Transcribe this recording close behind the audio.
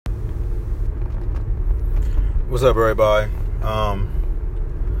What's up, everybody? I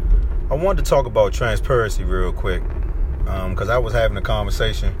wanted to talk about transparency real quick because I was having a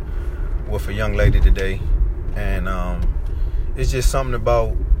conversation with a young lady today, and it's just something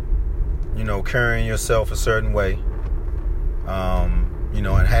about carrying yourself a certain way,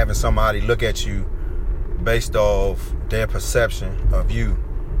 and having somebody look at you based off their perception of you,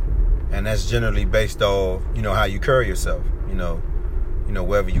 and that's generally based off how you carry yourself.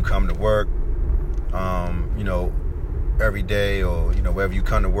 Whether you come to work. Every day, or wherever you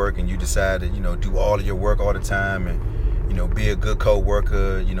come to work and you decide to do all of your work all the time and be a good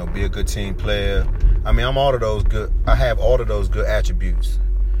co-worker, be a good team player. I mean, I have all of those good attributes,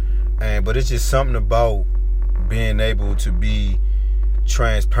 but it's just something about being able to be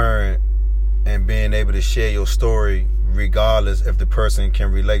transparent and being able to share your story regardless if the person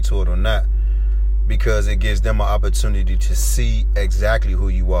can relate to it or not, because it gives them an opportunity to see exactly who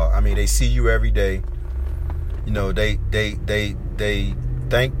you are. I mean, they see you every day. They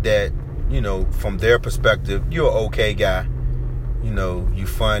think that, from their perspective, you're an okay guy. You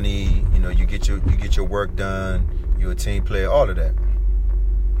funny, you get your work done, you're a team player, all of that.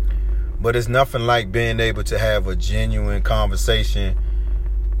 But it's nothing like being able to have a genuine conversation,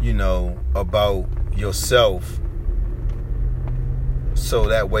 about yourself, so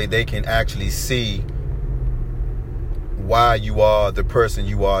that way they can actually see why you are the person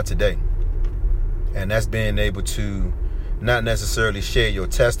you are today. And that's being able to not necessarily share your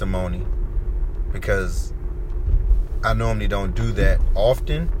testimony, because I normally don't do that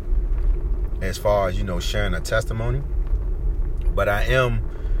often as far as, sharing a testimony. But I am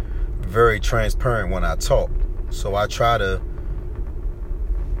very transparent when I talk. So I try to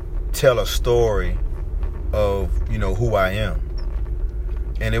tell a story of, who I am.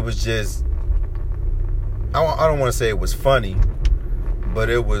 And it was just, I don't want to say it was funny, but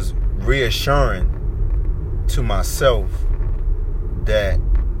it was reassuring to myself that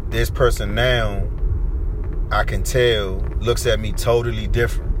this person now, I can tell, looks at me totally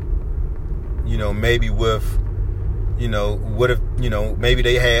different. Maybe with, maybe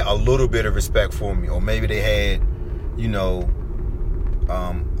they had a little bit of respect for me, or maybe they had,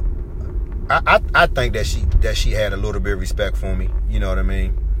 I think that she had a little bit of respect for me. You know what I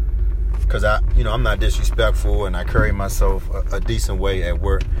mean? Because I'm not disrespectful and I carry myself a decent way at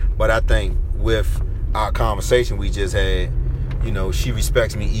work. But I think with our conversation we just had, she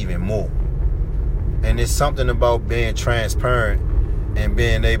respects me even more. And it's something about being transparent and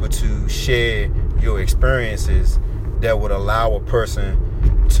being able to share your experiences that would allow a person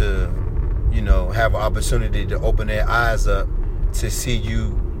to, have an opportunity to open their eyes up to see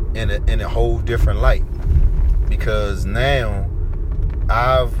you in a whole different light. Because now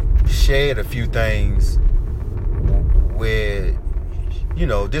I've shared a few things where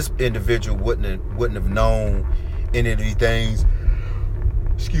this individual wouldn't have known any of these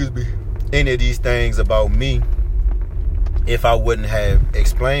things about me if I wouldn't have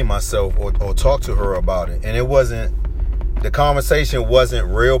explained myself or talked to her about it. And the conversation wasn't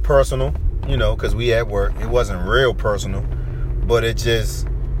real personal, because we at work. It wasn't real personal, but it just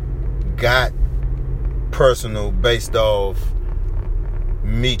got personal based off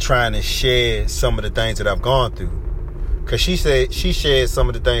me trying to share some of the things that I've gone through. Because she said she shared some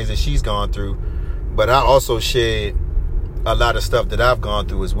of the things that she's gone through, but I also shared a lot of stuff that I've gone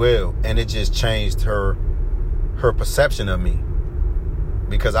through as well. And it just changed her perception of me,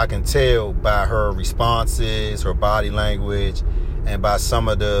 because I can tell by her responses, her body language, and by some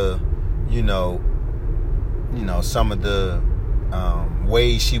of the, some of the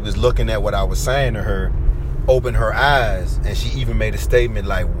ways she was looking at what I was saying to her, opened her eyes, and she even made a statement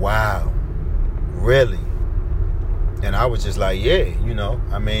like, "Wow, really?" And I was just like, "Yeah,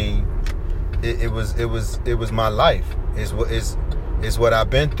 I mean, it was my life. It's what I've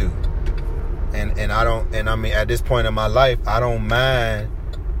been through, and I mean, at this point in my life, I don't mind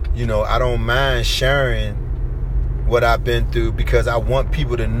sharing what I've been through, because I want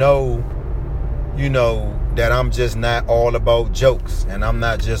people to know, that I'm just not all about jokes, and I'm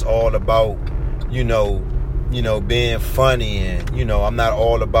not just all about, being funny, and I'm not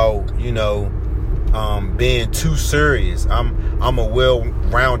all about, being too serious. I'm a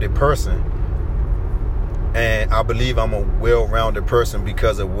well-rounded person, and I believe I'm a well-rounded person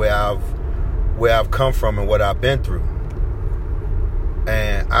because of where I've come from and what I've been through.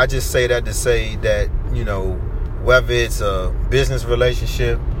 And I just say that to say that, whether it's a business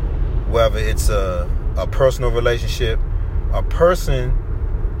relationship, whether it's a personal relationship, a person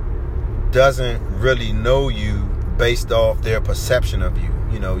doesn't really know you based off their perception of you.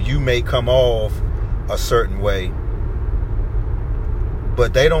 You may come off a certain way,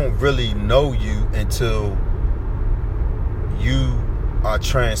 but they don't really know you until you are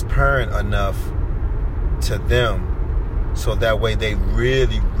transparent enough to them so that way they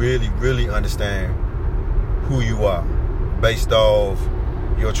really, really, really understand who you are based off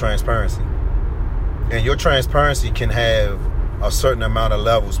your transparency. And your transparency can have a certain amount of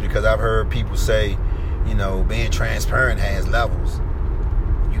levels, because I've heard people say, being transparent has levels.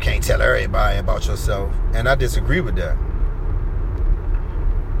 You can't tell everybody about yourself. And I disagree with that.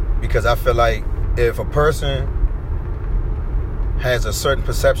 Because I feel like if a person has a certain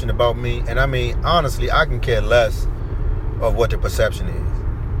perception about me, and honestly, I can care less of what the perception is.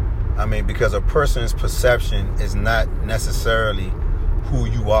 Because a person's perception is not necessarily who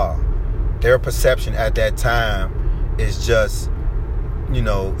you are. Their perception at that time is just,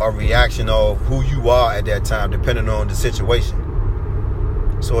 a reaction of who you are at that time, depending on the situation.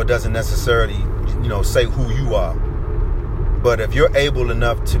 So it doesn't necessarily, say who you are. But if you're able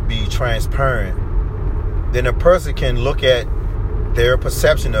enough to be transparent, then a person can look at their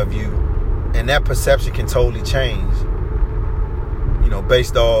perception of you, and that perception can totally change,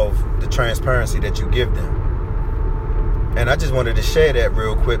 based off the transparency that you give them. And I just wanted to share that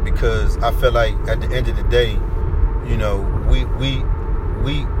real quick, because I feel like at the end of the day,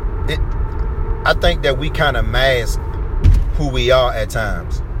 I think that we kind of mask who we are at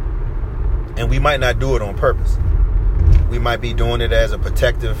times, and we might not do it on purpose. We might be doing it as a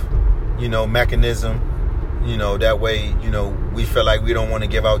protective, mechanism. That way, we feel like we don't want to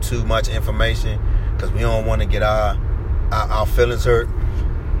give out too much information because we don't want to get our feelings hurt.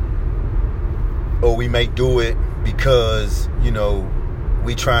 Or we may do it because,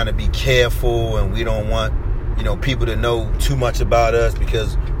 we trying to be careful, and we don't want, people to know too much about us,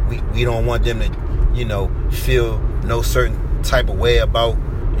 because we don't want them to, feel no certain type of way about,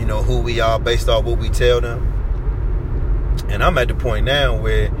 who we are based off what we tell them. And I'm at the point now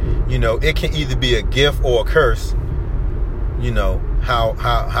where, it can either be a gift or a curse,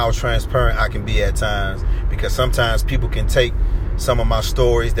 how transparent I can be at times. Because sometimes people can take some of my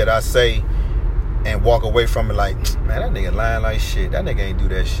stories that I say and walk away from it like, man, that nigga lying like shit. That nigga ain't do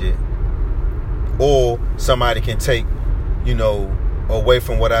that shit. Or somebody can take, away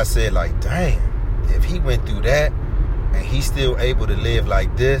from what I said like, damn, if he went through that and he's still able to live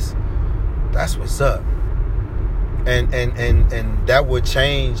like this, that's what's up. And that would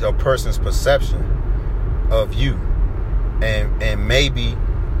change a person's perception of you, and maybe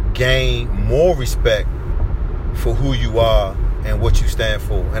gain more respect for who you are and what you stand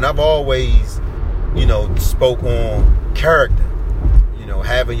for. And I've always, spoke on character,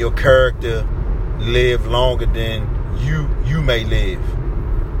 having your character live longer than you may live.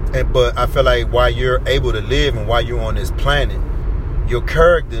 But I feel like while you're able to live and while you're on this planet, your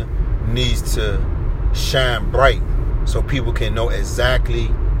character needs to shine bright so people can know exactly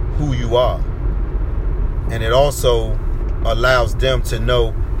who you are. And it also allows them to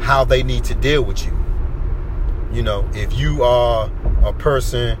know how they need to deal with you. If you are a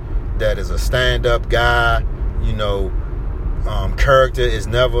person that is a stand-up guy, character is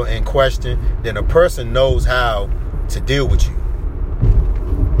never in question, then a person knows how to deal with you.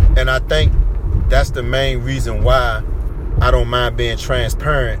 And I think that's the main reason why I don't mind being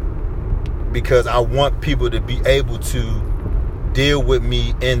transparent, because I want people to be able to deal with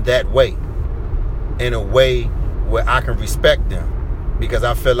me in that way, in a way where I can respect them, because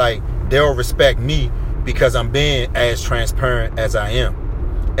I feel like they'll respect me because I'm being as transparent as I am.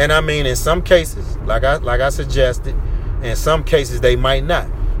 And in some cases, like I suggested, in some cases they might not.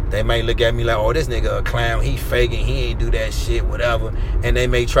 They may look at me like, oh, this nigga a clown, he faking, he ain't do that shit, whatever. And they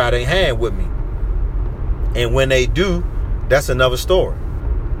may try their hand with me. And when they do, that's another story.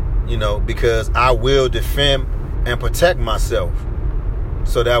 Because I will defend and protect myself,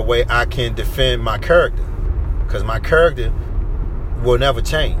 so that way I can defend my character. Because my character will never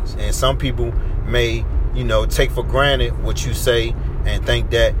change. And some people may, take for granted what you say and think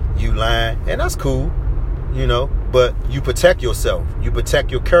that you lying. And that's cool, but you protect yourself. You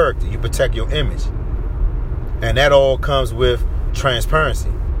protect your character. You protect your image. And that all comes with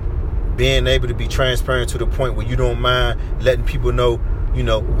transparency. Being able to be transparent to the point where you don't mind letting people know,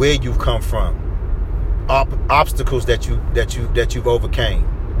 where you've come from. Obstacles that you've overcame.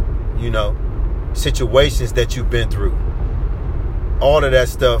 Situations that you've been through. All of that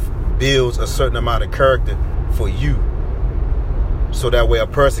stuff builds a certain amount of character for you. So that way a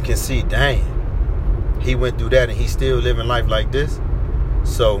person can see, dang, he went through that and he's still living life like this.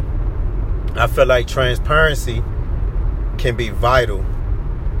 So I feel like transparency can be vital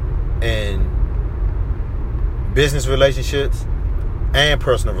in business relationships and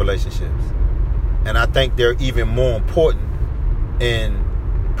personal relationships. And I think they're even more important in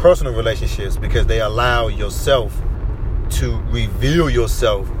personal relationships, because they allow yourself to reveal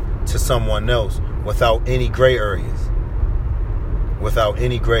yourself to someone else without any gray areas.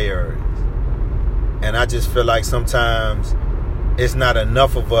 And I just feel like sometimes it's not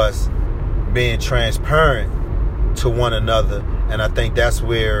enough of us being transparent to one another, and I think that's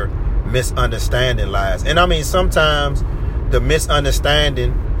where misunderstanding lies. And I mean, sometimes the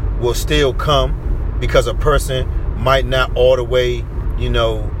misunderstanding will still come because a person might not all the way,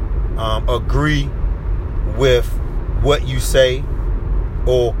 agree with what you say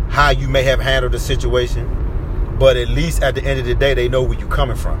or how you may have handled the situation. But at least at the end of the day, they know where you're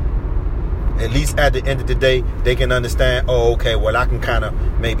coming from. At least at the end of the day, they can understand, oh, okay, well, I can kind of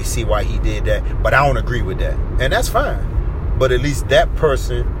maybe see why he did that, but I don't agree with that. And that's fine. But at least that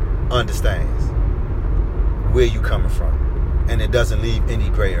person understands where you're coming from. And it doesn't leave any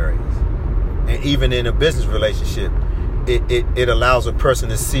gray areas. And even in a business relationship, it allows a person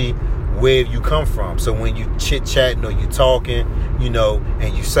to see where you come from. So when you chit-chatting or you talking,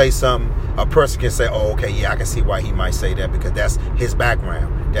 and you say something, a person can say, oh, okay, yeah, I can see why he might say that because that's his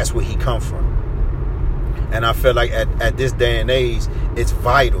background. That's where he come from. And I feel like at this day and age, it's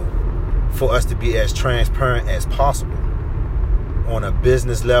vital for us to be as transparent as possible on a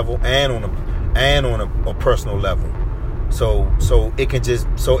business level and on a personal level. So it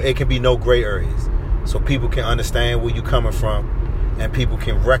can be no gray areas. So people can understand where you're coming from, and people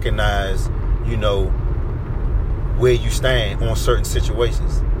can recognize, where you stand on certain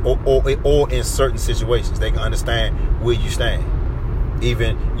situations, or in certain situations, they can understand where you stand.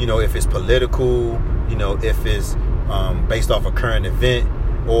 Even, if it's political, if it's based off a current event,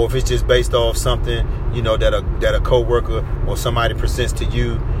 or if it's just based off something, that a coworker or somebody presents to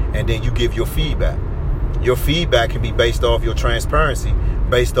you, and then you give your feedback. Your feedback can be based off your transparency,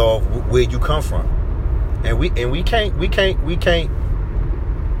 based off where you come from. And we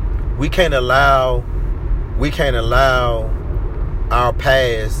can't allow our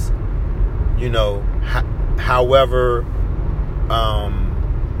past, however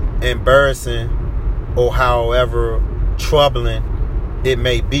embarrassing or however troubling it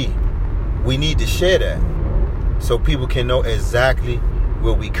may be. We need to share that so people can know exactly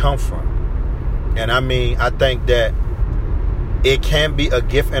where we come from. And I mean, I think that it can be a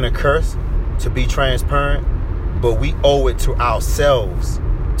gift and a curse to be transparent, but we owe it to ourselves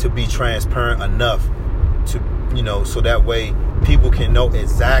to be transparent enough to, so that way people can know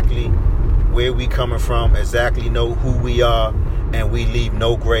exactly where we coming from, exactly know who we are, and we leave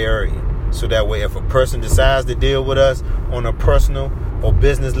no gray area. So that way, if a person decides to deal with us on a personal or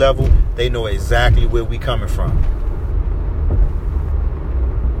business level, they know exactly where we coming from.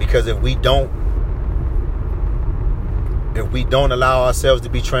 Because if we don't allow ourselves to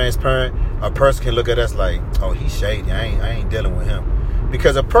be transparent, a person can look at us like, oh, he's shady. I ain't dealing with him.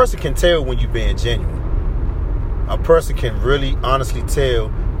 Because a person can tell when you're being genuine. A person can really honestly tell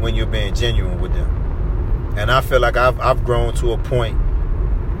when you're being genuine with them. And I feel like I've grown to a point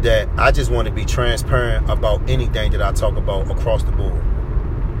that I just want to be transparent about anything that I talk about across the board.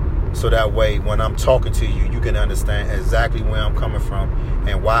 So that way, when I'm talking to you, you can understand exactly where I'm coming from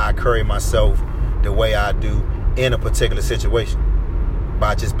and why I carry myself the way I do in a particular situation.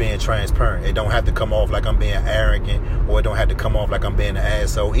 By just being transparent. It don't have to come off like I'm being arrogant, or it don't have to come off like I'm being an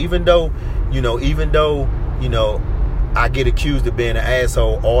asshole. Even though, I get accused of being an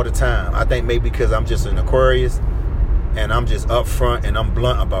asshole all the time. I think maybe because I'm just an Aquarius and I'm just upfront and I'm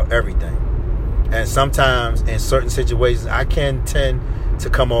blunt about everything. And sometimes in certain situations, I can tend to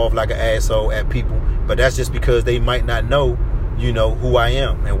come off like an asshole at people, but that's just because they might not know, who I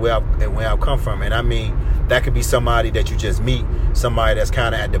am and where I've come from. And I mean, that could be somebody that you just meet, somebody that's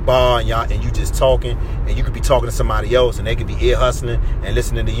kind of at the bar and you just talking, and you could be talking to somebody else and they could be ear hustling and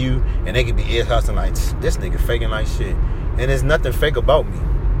listening to you, and they could be ear hustling like, this nigga faking like shit. And there's nothing fake about me.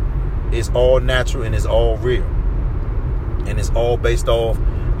 It's all natural and it's all real. And it's all based off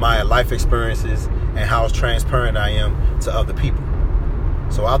my life experiences and how transparent I am to other people.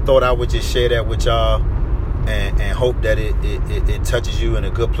 So I thought I would just share that with y'all and hope that it touches you in a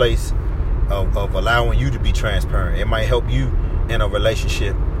good place of allowing you to be transparent. It might help you in a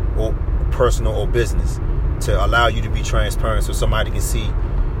relationship or personal or business to allow you to be transparent so somebody can see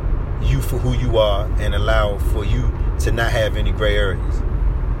you for who you are and allow for you to not have any gray areas.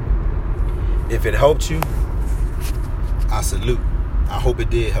 If it helped you, I salute. I hope it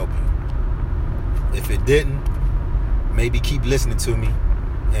did help you. If it didn't, maybe keep listening to me,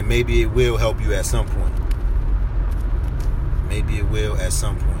 and maybe it will help you at some point. Maybe it will at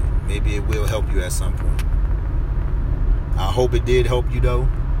some point. Maybe it will help you at some point. I hope it did help you though.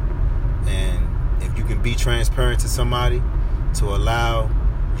 And if you can be transparent to somebody, to allow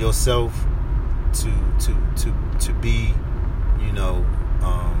yourself to be you know,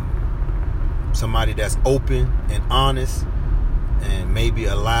 somebody that's open and honest, and maybe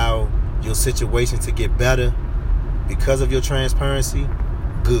allow your situation to get better because of your transparency,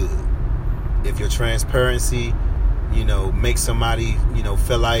 good. If your transparency, you know, makes somebody, you know,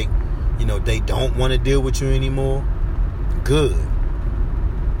 feel like, you know, they don't want to deal with you anymore, good.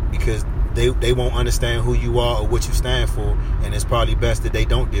 Because they won't understand who you are or what you stand for, and it's probably best that they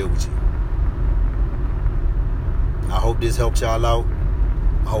don't deal with you. I hope this helped y'all out.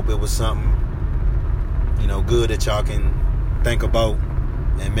 I hope it was something, you know, good that y'all can think about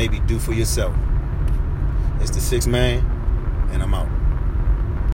and maybe do for yourself. It's the Sixth Man, and I'm out.